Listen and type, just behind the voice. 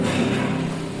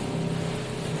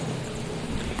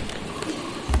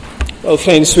Well,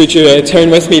 friends, would you turn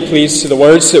with me, please, to the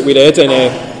words that we read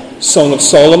in Song of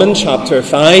Solomon, chapter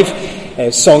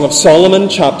 5. Song of Solomon,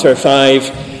 chapter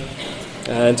 5,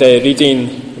 and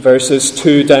reading verses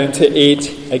 2 down to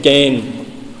 8 again.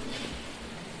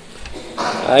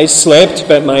 I slept,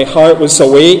 but my heart was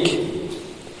awake.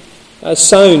 A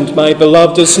sound, my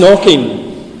beloved is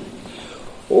knocking.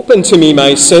 Open to me,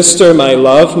 my sister, my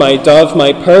love, my dove,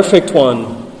 my perfect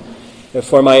one.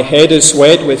 For my head is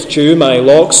wet with dew, my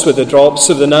locks with the drops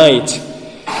of the night.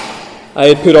 I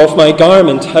had put off my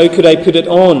garment, how could I put it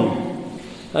on?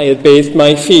 I had bathed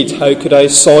my feet, how could I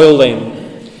soil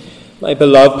them? My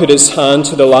beloved put his hand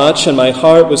to the latch, and my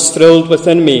heart was thrilled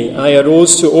within me. I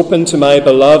arose to open to my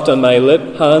beloved, and my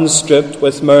hands dripped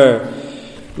with myrrh,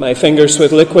 my fingers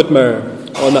with liquid myrrh,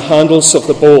 on the handles of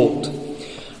the bolt.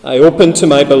 I opened to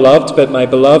my beloved, but my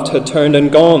beloved had turned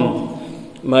and gone.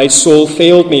 My soul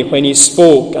failed me when he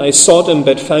spoke. I sought him,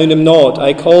 but found him not.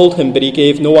 I called him, but he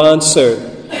gave no answer.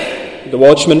 The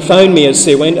watchmen found me as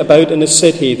they went about in the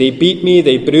city. They beat me,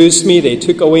 they bruised me, they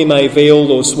took away my veil,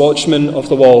 those watchmen of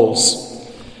the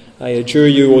walls. I adjure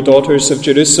you, O daughters of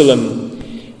Jerusalem,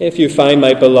 if you find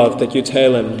my beloved, that you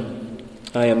tell him,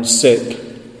 I am sick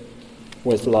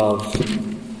with love.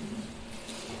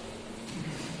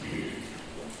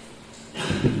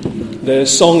 The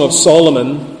Song of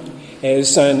Solomon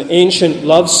is an ancient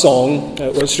love song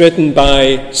that was written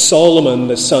by Solomon,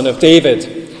 the son of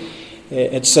David.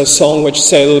 It's a song which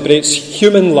celebrates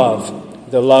human love,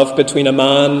 the love between a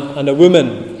man and a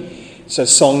woman. It's a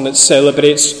song that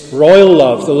celebrates royal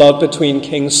love, the love between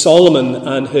King Solomon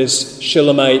and his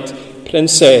Shulamite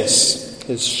princess,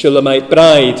 his Shulamite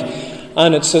bride.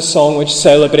 And it's a song which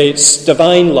celebrates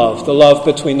divine love, the love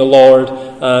between the Lord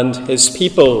and his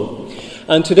people.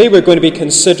 And today we're going to be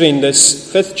considering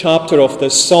this fifth chapter of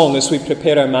this song as we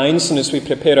prepare our minds and as we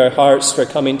prepare our hearts for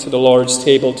coming to the Lord's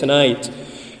table tonight.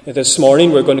 This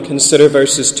morning we're going to consider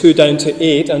verses 2 down to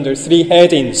 8 under three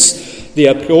headings: the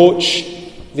approach,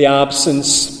 the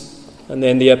absence, and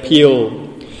then the appeal.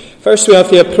 First we have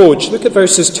the approach. Look at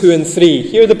verses 2 and 3.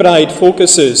 Here the bride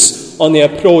focuses on the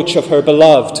approach of her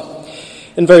beloved.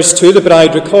 In verse 2, the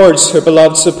bride records her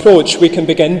beloved's approach. We can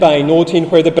begin by noting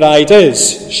where the bride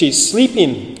is. She's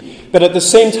sleeping, but at the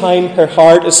same time her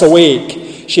heart is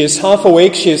awake. She is half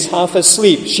awake, she is half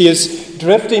asleep. She is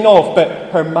drifting off,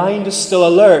 but her mind is still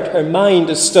alert. Her mind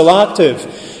is still active.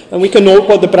 And we can note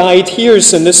what the bride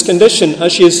hears in this condition.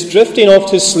 As she is drifting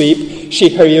off to sleep, she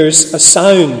hears a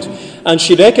sound, and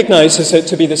she recognizes it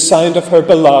to be the sound of her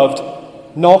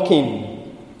beloved knocking.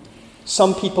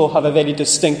 Some people have a very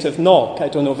distinctive knock. I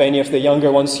don't know if any of the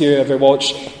younger ones here ever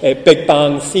watch Big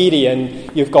Bang Theory,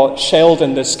 and you've got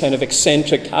Sheldon, this kind of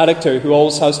eccentric character who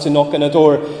always has to knock on a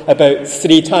door about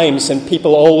 3 times, and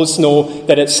people always know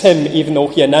that it's him, even though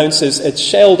he announces it's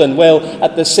Sheldon. Well,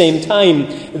 at the same time,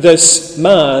 this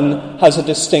man has a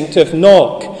distinctive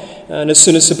knock. And as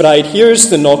soon as the bride hears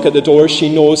the knock at the door,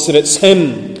 she knows that it's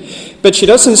him. But she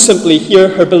doesn't simply hear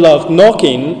her beloved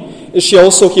knocking, she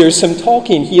also hears him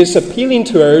talking. He is appealing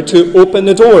to her to open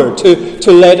the door,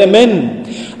 to let him in.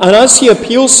 And as he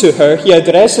appeals to her, he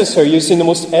addresses her using the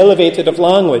most elevated of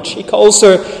language. He calls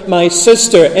her my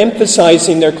sister,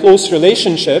 emphasizing their close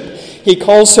relationship. He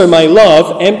calls her my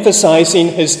love, emphasizing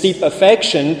his deep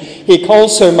affection. He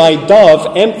calls her my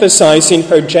dove, emphasizing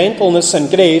her gentleness and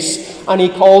grace. And he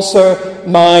calls her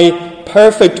my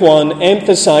perfect one,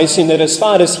 emphasizing that as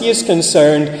far as he is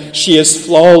concerned, she is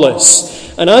flawless.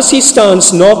 And as he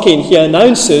stands knocking, he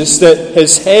announces that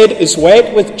his head is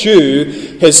wet with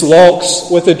dew, his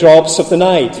locks with the drops of the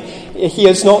night. He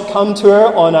has not come to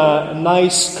her on a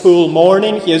nice, cool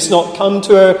morning. He has not come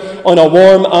to her on a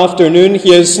warm afternoon.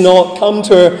 He has not come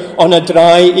to her on a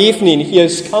dry evening. He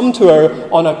has come to her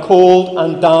on a cold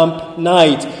and damp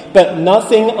night. But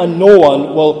nothing and no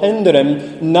one will hinder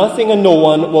him. Nothing and no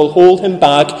one will hold him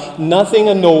back. Nothing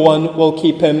and no one will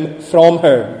keep him from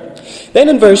her. Then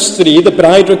in verse 3, the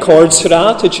bride records her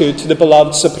attitude to the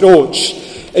beloved's approach.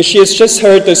 As she has just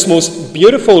heard this most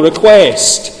beautiful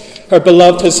request, her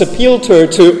beloved has appealed to her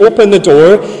to open the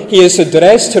door. He has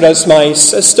addressed her as my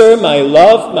sister, my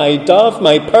love, my dove,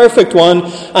 my perfect one,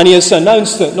 and he has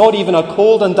announced that not even a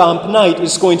cold and damp night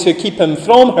is going to keep him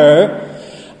from her.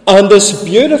 And this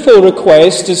beautiful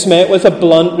request is met with a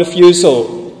blunt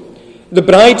refusal. The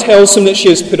bride tells him that she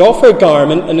has put off her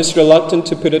garment and is reluctant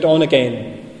to put it on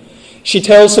again. She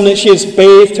tells him that she has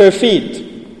bathed her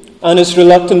feet and is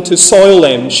reluctant to soil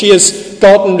them. She has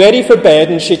gotten ready for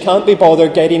bed and she can't be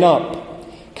bothered getting up.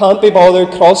 can't be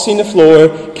bothered crossing the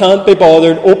floor, can't be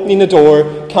bothered opening the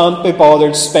door, can't be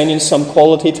bothered spending some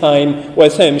quality time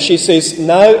with him. She says,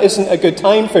 now isn't a good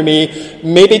time for me,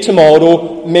 maybe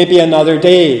tomorrow, maybe another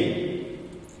day.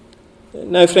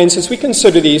 Now, friends, as we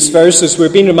consider these verses, we're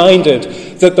being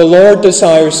reminded that the Lord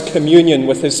desires communion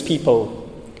with his people.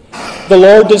 The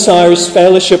Lord desires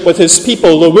fellowship with his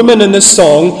people. The woman in this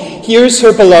song hears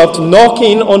her beloved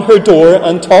knocking on her door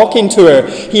and talking to her.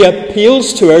 He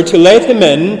appeals to her to let him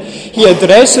in. He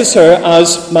addresses her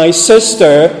as my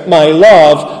sister, my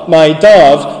love, my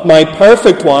dove, my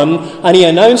perfect one, and he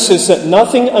announces that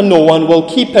nothing and no one will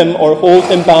keep him or hold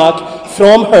him back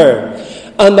from her.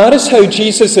 And that is how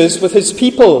Jesus is with his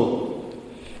people.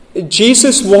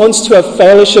 Jesus wants to have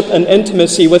fellowship and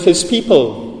intimacy with his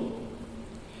people.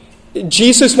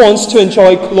 Jesus wants to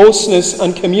enjoy closeness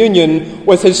and communion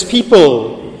with his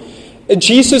people.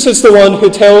 Jesus is the one who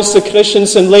tells the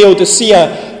Christians in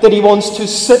Laodicea that he wants to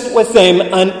sit with them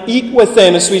and eat with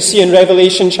them, as we see in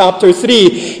Revelation chapter 3.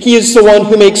 He is the one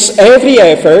who makes every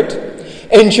effort,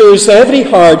 endures every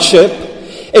hardship,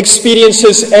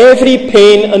 experiences every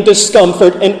pain and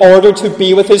discomfort in order to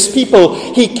be with his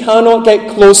people. He cannot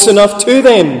get close enough to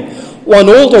them. One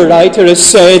older writer has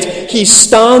said, he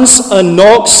stands and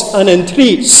knocks and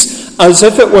entreats as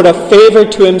if it were a favour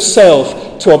to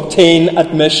himself to obtain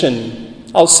admission.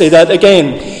 I'll say that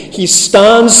again. He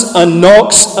stands and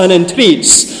knocks and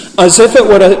entreats as if it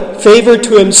were a favour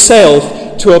to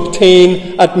himself to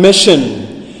obtain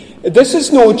admission. This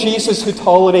is no Jesus who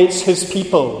tolerates his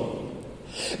people.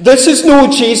 This is no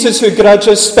Jesus who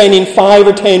grudges spending 5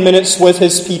 or 10 minutes with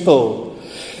his people.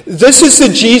 This is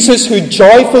the Jesus who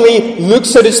joyfully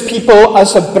looks at his people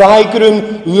as a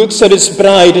bridegroom looks at his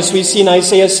bride, as we see in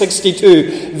Isaiah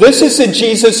 62. This is the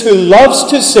Jesus who loves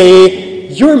to say,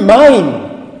 you're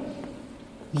mine.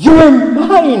 You're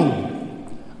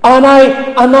mine. And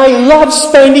I love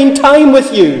spending time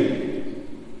with you.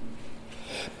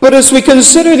 But as we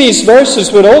consider these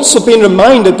verses, we're also being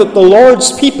reminded that the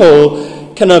Lord's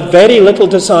people can have very little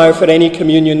desire for any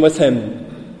communion with him.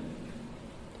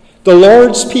 The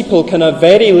Lord's people can have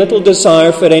very little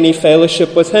desire for any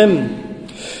fellowship with him.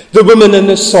 The woman in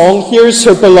this song hears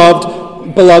her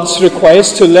beloved's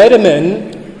request to let him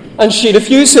in, and she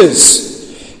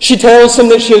refuses. She tells him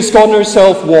that she has gotten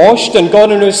herself washed and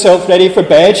gotten herself ready for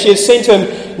bed. She is saying to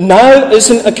him, now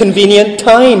isn't a convenient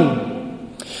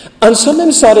time. And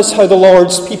sometimes that is how the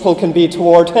Lord's people can be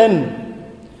toward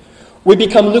him. We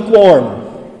become lukewarm.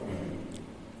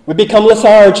 We become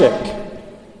lethargic.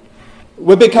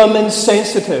 We become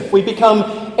insensitive. We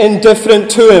become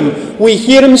indifferent to him. We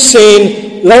hear him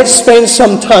saying, let's spend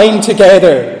some time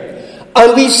together.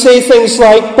 And we say things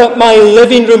like, but my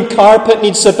living room carpet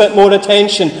needs a bit more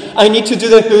attention. I need to do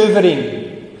the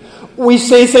hoovering. We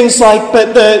say things like,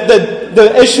 but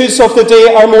the issues of the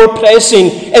day are more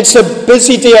pressing. It's a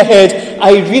busy day ahead.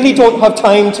 I really don't have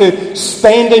time to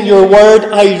spend in your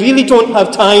word. I really don't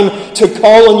have time to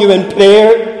call on you in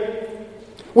prayer.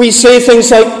 We say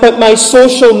things like, but my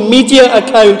social media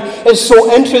account is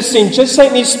so interesting. Just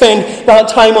let me spend that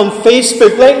time on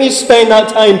Facebook. Let me spend that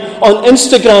time on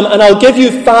Instagram, and I'll give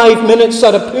you 5 minutes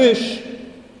at a push.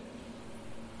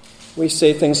 We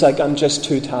say things like, I'm just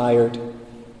too tired.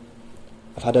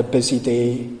 I've had a busy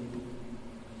day.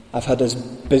 I've had a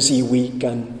busy week,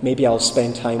 and maybe I'll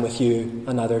spend time with you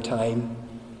another time.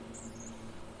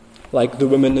 Like the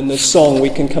woman in this song, we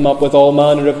can come up with all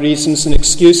manner of reasons and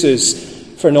excuses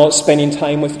for not spending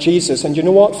time with Jesus. And you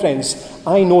know what, friends?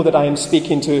 I know that I am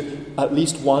speaking to at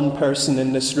least one person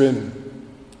in this room.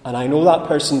 And I know that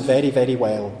person very, very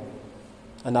well.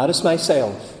 And that is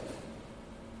myself.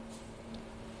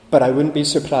 But I wouldn't be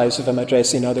surprised if I'm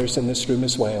addressing others in this room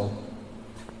as well.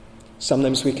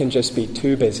 Sometimes we can just be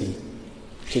too busy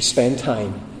to spend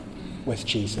time with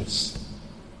Jesus.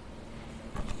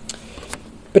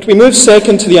 But we move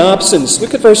second to the absence.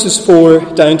 Look at verses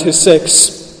 4 down to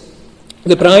 6.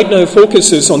 The bride now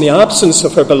focuses on the absence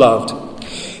of her beloved.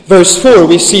 Verse 4,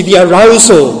 we see the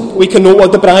arousal. We can know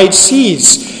what the bride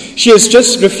sees. She has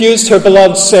just refused her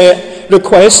beloved's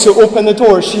request to open the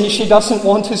door. She doesn't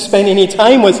want to spend any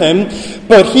time with him,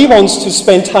 but he wants to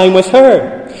spend time with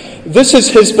her. This is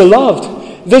his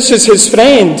beloved. This is his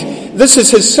friend. This is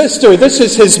his sister. This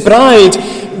is his bride.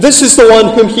 This is the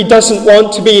one whom he doesn't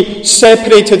want to be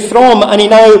separated from. And he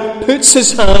now puts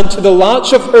his hand to the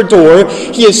latch of her door.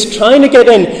 He is trying to get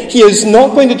in. He is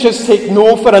not going to just take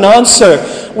no for an answer.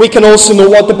 We can also know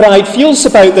what the bride feels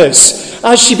about this.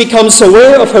 As she becomes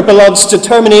aware of her beloved's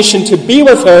determination to be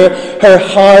with her, her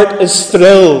heart is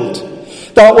thrilled.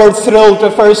 That word thrilled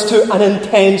refers to an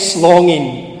intense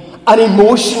longing, an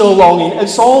emotional longing.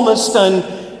 It's almost an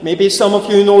maybe some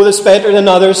of you know this better than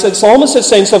others, it's almost a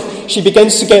sense of she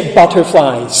begins to get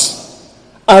butterflies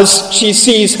as she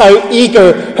sees how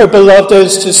eager her beloved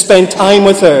is to spend time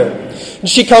with her. And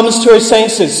she comes to her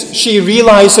senses. She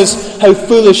realizes how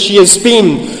foolish she has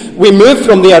been. We move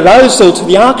from the arousal to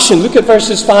the action. Look at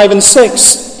verses 5 and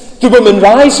 6. The woman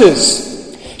rises.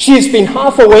 She has been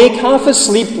half awake, half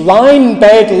asleep, lying in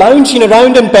bed, lounging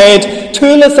around in bed,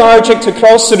 too lethargic to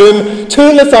cross the room,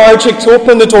 too lethargic to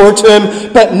open the door to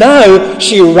him. But now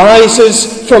she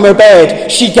rises from her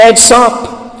bed. She gets up.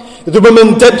 The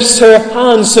woman dips her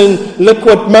hands in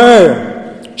liquid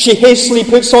myrrh. She hastily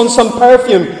puts on some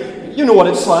perfume. You know what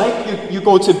it's like. You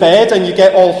go to bed and you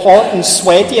get all hot and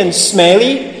sweaty and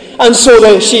smelly. And so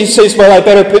that she says, well, I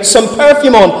better put some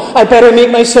perfume on. I better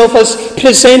make myself as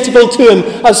presentable to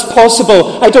him as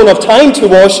possible. I don't have time to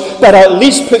wash, but I'll at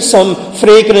least put some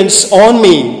fragrance on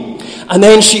me. And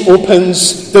then she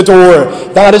opens the door.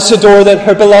 That is the door that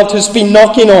her beloved has been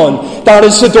knocking on. That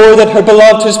is the door that her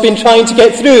beloved has been trying to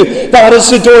get through. That is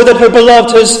the door that her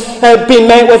beloved has been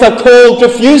met with a cold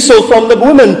refusal from the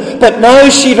woman. But now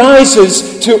she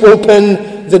rises to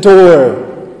open the door.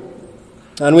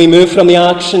 And we move from the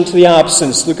action to the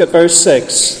absence. Look at verse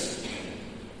 6.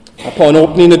 Upon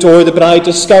opening the door, the bride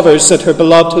discovers that her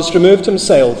beloved has removed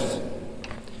himself.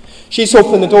 She's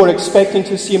opened the door expecting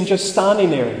to see him just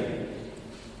standing there,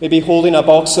 maybe holding a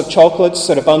box of chocolates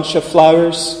or a bunch of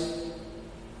flowers.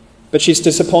 But she's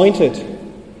disappointed.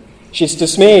 She's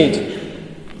dismayed.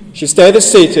 She's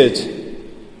devastated.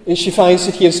 And she finds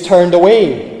that he has turned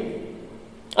away.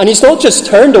 And he's not just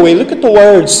turned away. Look at the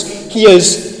words. He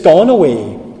has gone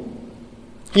away.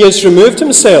 He has removed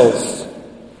himself.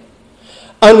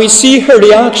 And we see her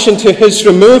reaction to his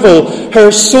removal.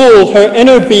 Her soul, her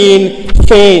inner being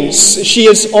faints. She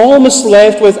is almost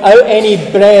left without any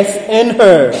breath in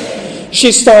her.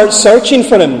 She starts searching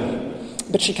for him,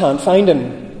 but she can't find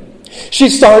him. She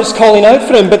starts calling out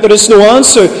for him, but there is no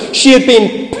answer. She had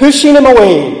been pushing him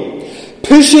away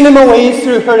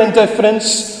through her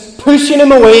indifference, pushing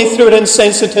him away through her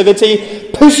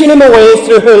insensitivity, pushing him away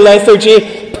through her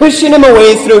lethargy, pushing him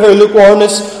away through her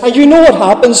lukewarmness. And you know what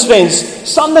happens, friends?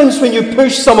 Sometimes when you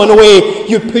push someone away,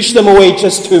 you push them away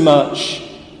just too much.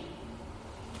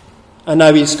 And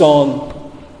now he's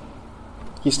gone.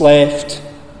 He's left.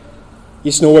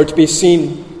 He's nowhere to be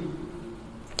seen.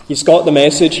 He's got the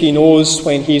message. He knows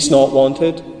when he's not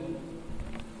wanted.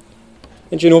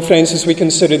 And you know, friends, as we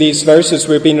consider these verses,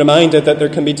 we're being reminded that there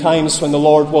can be times when the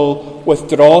Lord will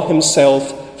withdraw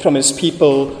himself from his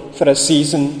people for a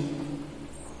season.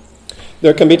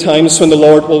 There can be times when the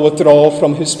Lord will withdraw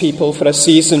from his people for a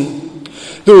season.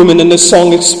 The woman in this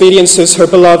song experiences her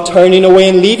beloved turning away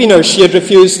and leaving her. She had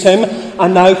refused him,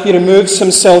 and now he removes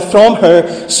himself from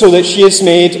her so that she is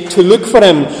made to look for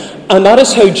him. And that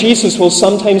is how Jesus will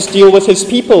sometimes deal with his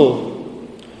people.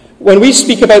 When we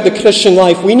speak about the Christian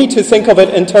life, we need to think of it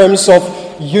in terms of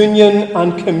union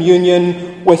and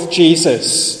communion with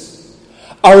Jesus.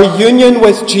 Our union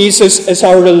with Jesus is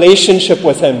our relationship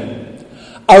with him,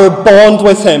 our bond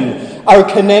with him, our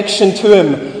connection to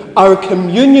him. Our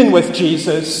communion with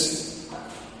Jesus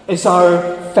is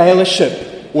our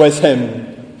fellowship with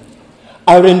him,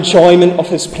 our enjoyment of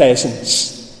his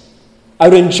presence,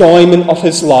 our enjoyment of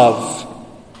his love.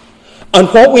 And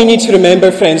what we need to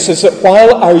remember, friends, is that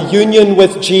while our union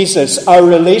with Jesus, our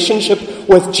relationship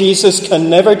with Jesus can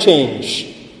never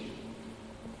change,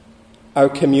 our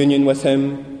communion with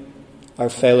him, our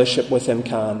fellowship with him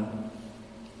can.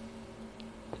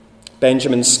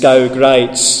 Benjamin Scoug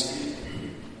writes,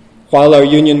 while our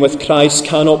union with Christ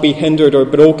cannot be hindered or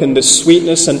broken, the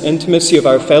sweetness and intimacy of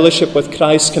our fellowship with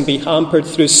Christ can be hampered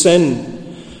through sin.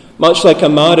 Much like a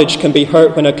marriage can be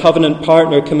hurt when a covenant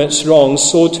partner commits wrong,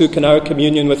 so too can our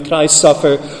communion with Christ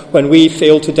suffer when we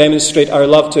fail to demonstrate our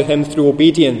love to him through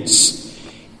obedience.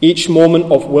 Each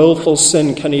moment of willful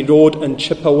sin can erode and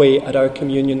chip away at our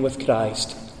communion with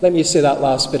Christ. Let me say that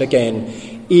last bit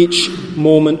again. Each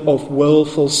moment of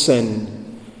willful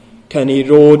sin can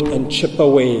erode and chip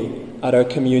away at our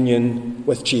communion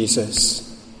with Jesus.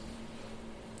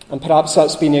 And perhaps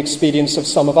that's been the experience of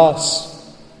some of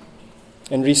us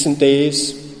in recent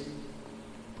days,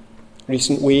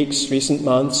 recent weeks, recent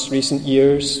months, recent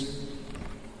years.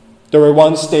 There were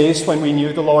once days when we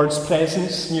knew the Lord's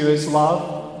presence, knew his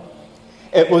love.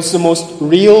 It was the most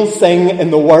real thing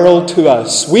in the world to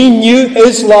us. We knew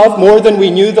his love more than we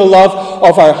knew the love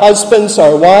of our husbands,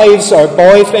 our wives, our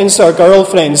boyfriends, our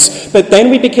girlfriends. But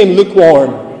then we became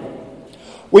lukewarm.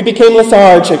 We became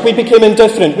lethargic, we became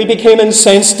indifferent, we became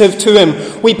insensitive to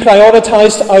him. We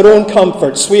prioritized our own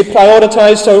comforts, we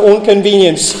prioritized our own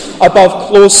convenience above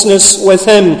closeness with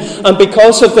him. And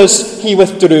because of this, he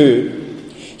withdrew.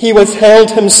 He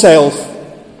withheld himself.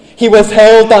 He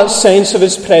withheld that sense of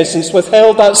his presence,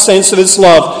 withheld that sense of his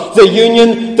love. The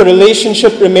union, the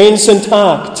relationship remains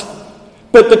intact.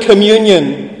 But the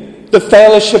communion, the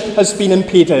fellowship has been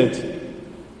impeded.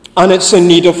 And it's in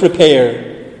need of repair.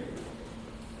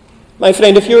 My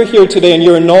friend, if you're here today and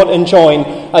you're not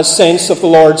enjoying a sense of the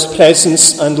Lord's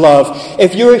presence and love,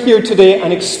 if you're here today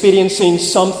and experiencing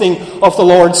something of the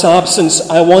Lord's absence,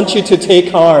 I want you to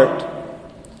take heart.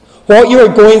 What you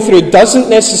are going through doesn't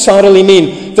necessarily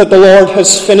mean that the Lord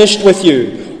has finished with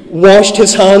you, washed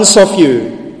his hands off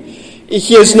you.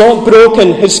 He has not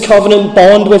broken his covenant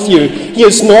bond with you. He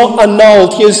has not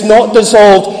annulled, he has not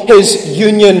dissolved his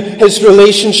union, his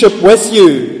relationship with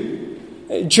you.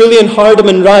 Julian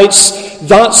Hardiman writes,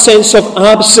 that sense of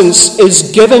absence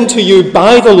is given to you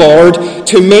by the Lord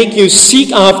to make you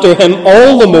seek after him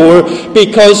all the more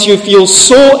because you feel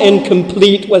so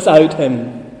incomplete without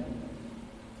him.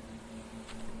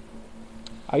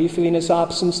 Are you feeling his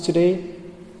absence today?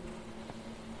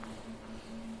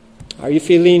 Are you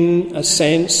feeling a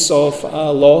sense of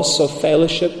a loss of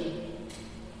fellowship?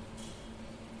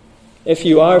 If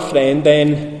you are, friend,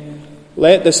 then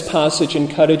let this passage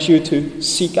encourage you to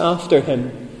seek after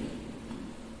him.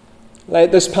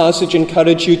 Let this passage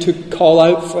encourage you to call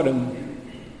out for him.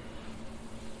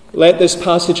 Let this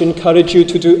passage encourage you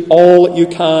to do all that you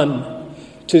can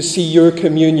to see your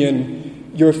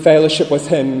communion, your fellowship with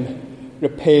him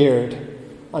repaired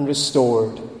and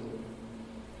restored.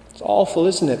 It's awful,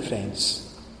 isn't it,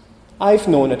 friends? I've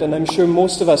known it, and I'm sure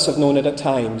most of us have known it at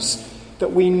times,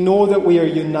 that we know that we are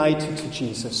united to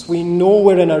Jesus. We know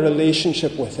we're in a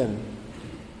relationship with him.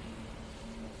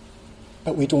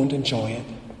 But we don't enjoy it.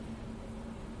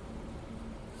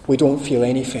 We don't feel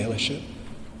any fellowship.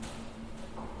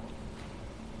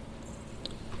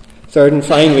 Third and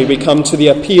finally, we come to the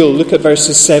appeal. Look at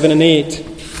verses 7 and 8.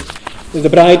 The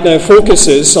bride now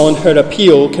focuses on her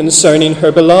appeal concerning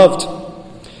her beloved.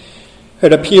 Her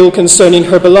appeal concerning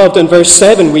her beloved. In verse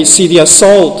 7, we see the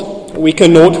assault. We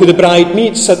can note who the bride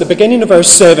meets at the beginning of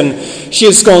verse 7. She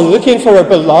has gone looking for her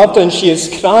beloved and she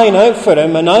is crying out for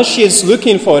him. And as she is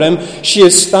looking for him, she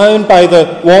is found by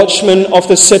the watchman of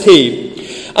the city.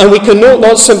 And we can note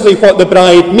not simply what the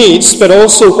bride meets, but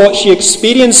also what she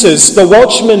experiences. The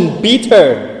watchmen beat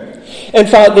her. In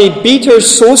fact, they beat her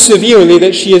so severely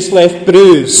that she is left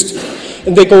bruised.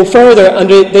 And they go further and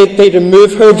they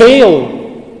remove her veil.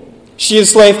 She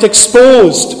is left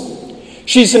exposed.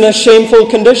 She's in a shameful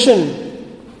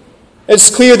condition.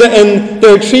 It's clear that in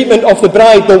their treatment of the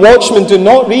bride, the watchmen do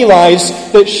not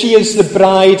realize that she is the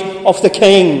bride of the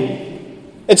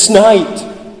king. It's night.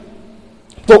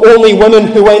 The only women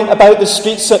who went about the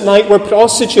streets at night were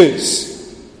prostitutes.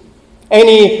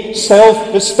 Any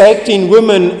self-respecting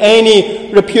woman,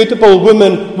 any reputable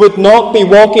woman would not be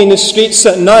walking the streets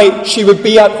at night. She would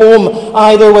be at home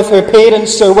either with her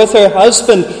parents or with her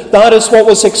husband. That is what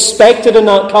was expected in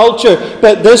that culture.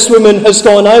 But this woman has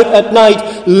gone out at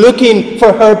night looking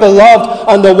for her beloved.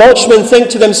 And the watchmen think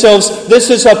to themselves, this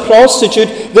is a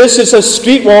prostitute, this is a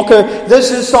streetwalker,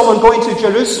 this is someone going to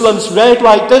Jerusalem's red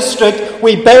light district.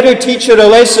 We better teach her a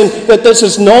lesson that this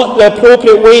is not the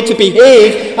appropriate way to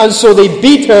behave. And so they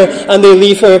beat her and they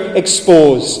leave her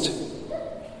exposed.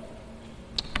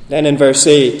 Then in verse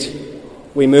 8,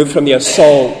 we move from the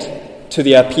assault to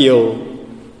the appeal.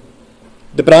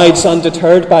 The bride's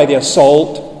undeterred by the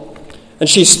assault, and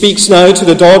she speaks now to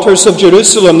the daughters of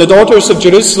Jerusalem. The daughters of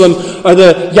Jerusalem are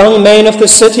the young men of the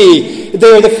city.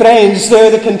 They're the friends,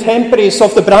 they're the contemporaries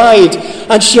of the bride,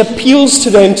 and she appeals to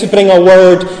them to bring a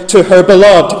word to her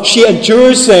beloved. She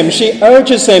adjures them, she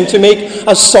urges them to make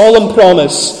a solemn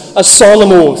promise, a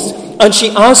solemn oath, and she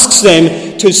asks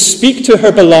them to speak to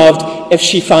her beloved if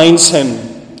she finds him.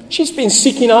 She's been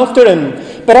seeking after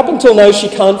him, but up until now she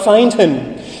can't find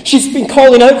him. She's been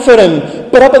calling out for him,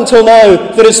 but up until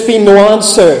now there has been no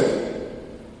answer.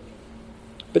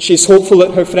 But she's hopeful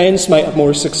that her friends might have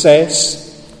more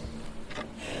success.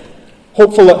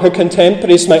 Hopeful that her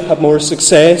contemporaries might have more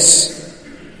success.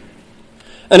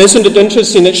 And isn't it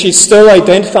interesting that she still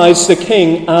identifies the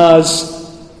king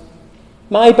as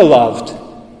my beloved?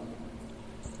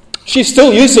 She's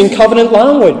still using covenant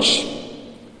language.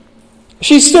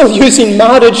 She's still using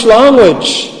marriage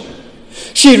language.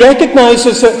 She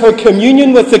recognizes that her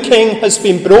communion with the king has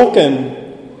been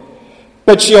broken,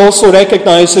 but she also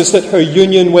recognizes that her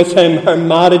union with him, her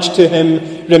marriage to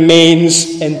him,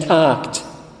 remains intact.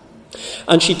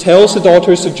 And she tells the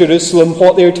daughters of Jerusalem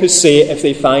what they are to say if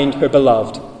they find her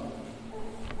beloved.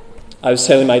 I was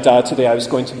telling my dad today I was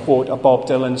going to quote a Bob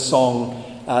Dylan song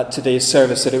at today's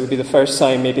service, that it would be the first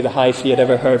time maybe the High Free had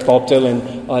ever heard Bob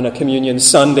Dylan on a Communion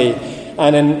Sunday.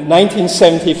 And in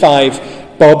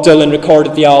 1975, Bob Dylan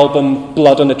recorded the album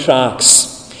Blood on the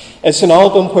Tracks. It's an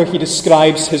album where he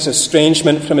describes his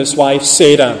estrangement from his wife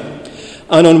Sarah.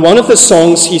 And on one of the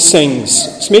songs he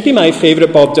sings, it's maybe my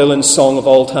favourite Bob Dylan song of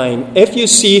all time, "If you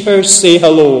see her, say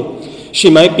hello. She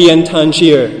might be in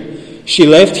Tangier. She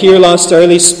left here last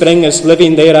early spring, is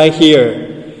living there, I hear.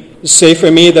 Say for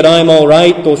me that I'm all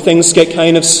right, though things get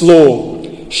kind of slow.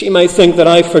 She might think that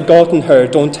I've forgotten her,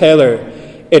 don't tell her.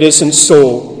 It isn't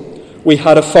so. We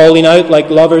had a falling out like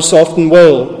lovers often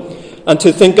will. And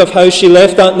to think of how she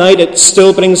left that night, it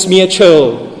still brings me a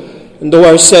chill. And though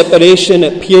our separation,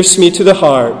 it pierced me to the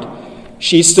heart.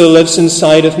 She still lives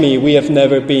inside of me, we have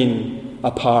never been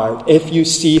apart. If you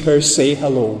see her, say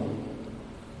hello."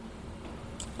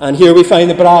 And here we find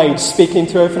the bride speaking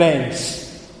to her friends,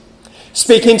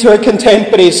 speaking to her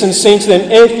contemporaries and saying to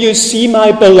them, "If you see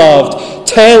my beloved,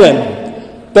 tell him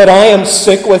that I am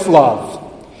sick with love.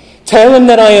 Tell him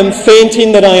that I am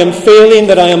fainting, that I am failing,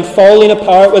 that I am falling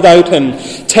apart without him.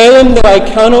 Tell him that I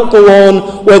cannot go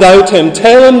on without him.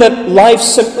 Tell him that life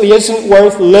simply isn't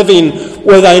worth living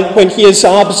when he is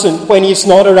absent, when he's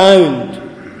not around."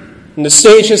 And the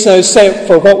stage is now set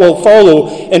for what will follow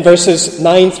in verses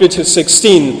 9 through to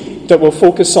 16 that we'll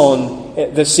focus on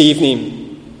this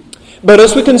evening. But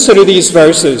as we consider these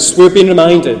verses, we're being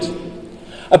reminded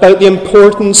about the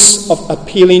importance of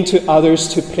appealing to others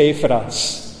to pray for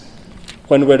us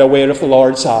when we're aware of the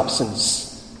Lord's absence.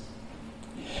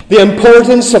 The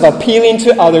importance of appealing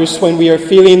to others when we are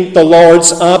feeling the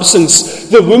Lord's absence.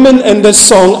 The woman in this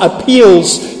song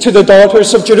appeals to the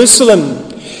daughters of Jerusalem.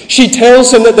 She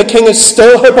tells them that the king is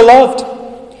still her beloved.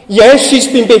 Yes, she's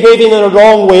been behaving in a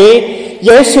wrong way.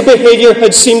 Yes, her behaviour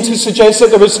had seemed to suggest that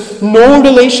there was no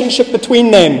relationship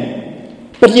between them.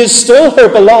 But he is still her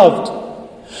beloved.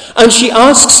 And she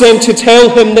asks them to tell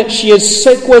him that she is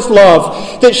sick with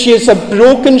love, that she is a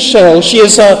broken shell, she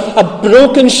is a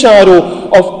broken shadow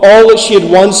of all that she had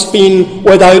once been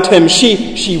without him.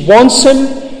 She wants him,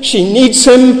 she needs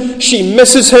him, she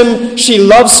misses him, she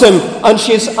loves him, and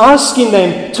she is asking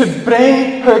them to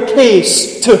bring her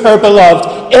case to her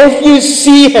beloved. If you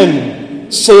see him,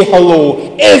 say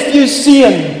hello. If you see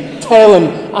him, tell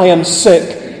him, I am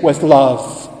sick with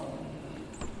love.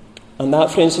 And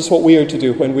that, friends, is what we are to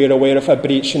do when we are aware of a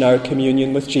breach in our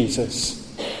communion with Jesus.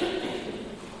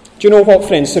 Do you know what,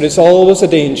 friends? There is always a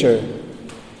danger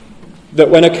that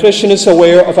when a Christian is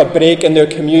aware of a break in their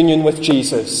communion with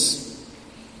Jesus,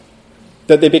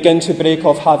 that they begin to break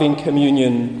off having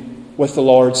communion with the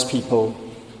Lord's people.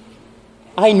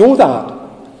 I know that.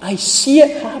 I see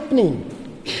it happening.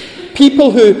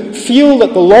 People who feel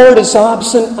that the Lord is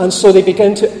absent, and so they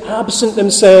begin to absent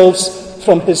themselves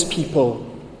from his people.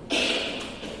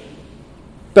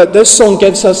 But this song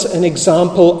gives us an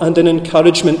example and an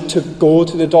encouragement to go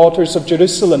to the daughters of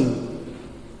Jerusalem.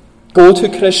 Go to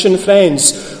Christian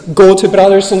friends. Go to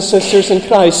brothers and sisters in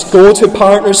Christ. Go to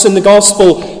partners in the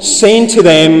gospel, saying to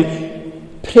them,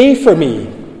 pray for me.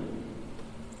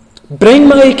 Bring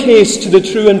my case to the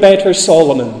true and better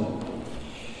Solomon.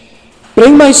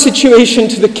 Bring my situation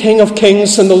to the King of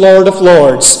Kings and the Lord of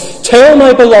Lords. Tell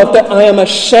my beloved that I am a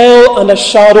shell and a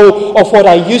shadow of what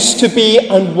I used to be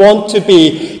and want to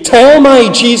be. Tell my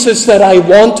Jesus that I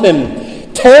want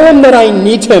him. Tell him that I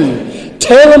need him.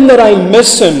 Tell him that I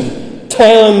miss him.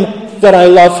 Tell him that I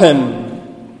love him.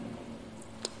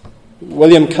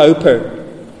 William Cowper,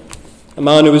 a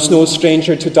man who was no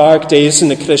stranger to dark days in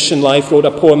the Christian life, wrote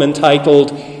a poem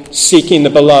entitled Seeking the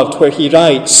Beloved, where he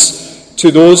writes,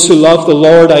 "To those who love the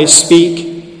Lord I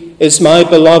speak, is my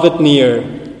beloved near?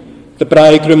 The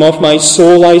bridegroom of my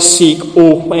soul I seek,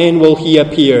 oh, when will he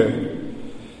appear?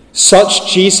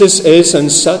 Such Jesus is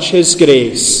and such his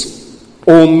grace,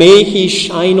 oh, may he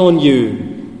shine on you,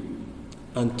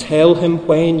 and tell him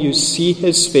when you see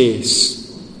his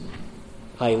face,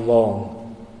 I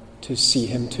long to see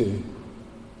him too."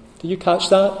 Do you catch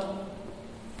that?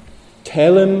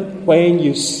 Tell him when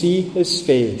you see his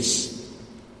face,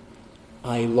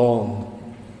 I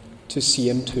long to see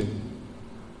him too.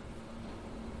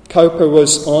 Cowper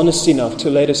was honest enough to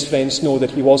let his friends know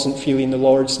that he wasn't feeling the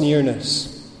Lord's nearness,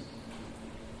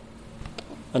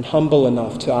 and humble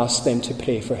enough to ask them to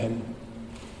pray for him.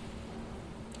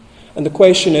 And the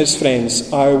question is,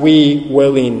 friends, are we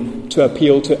willing to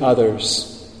appeal to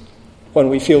others when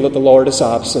we feel that the Lord is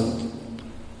absent,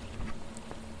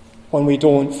 when we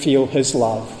don't feel his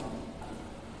love?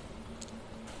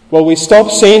 Will we stop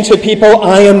saying to people,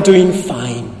 I am doing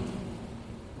fine,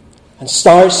 and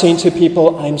start saying to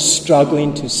people, I'm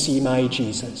struggling to see my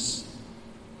Jesus?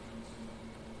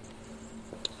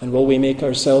 And will we make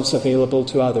ourselves available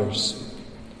to others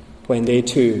when they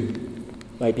too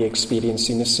might be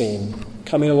experiencing the same,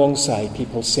 coming alongside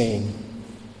people saying,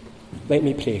 let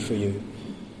me pray for you.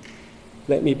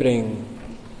 Let me bring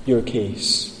your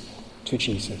case to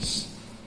Jesus.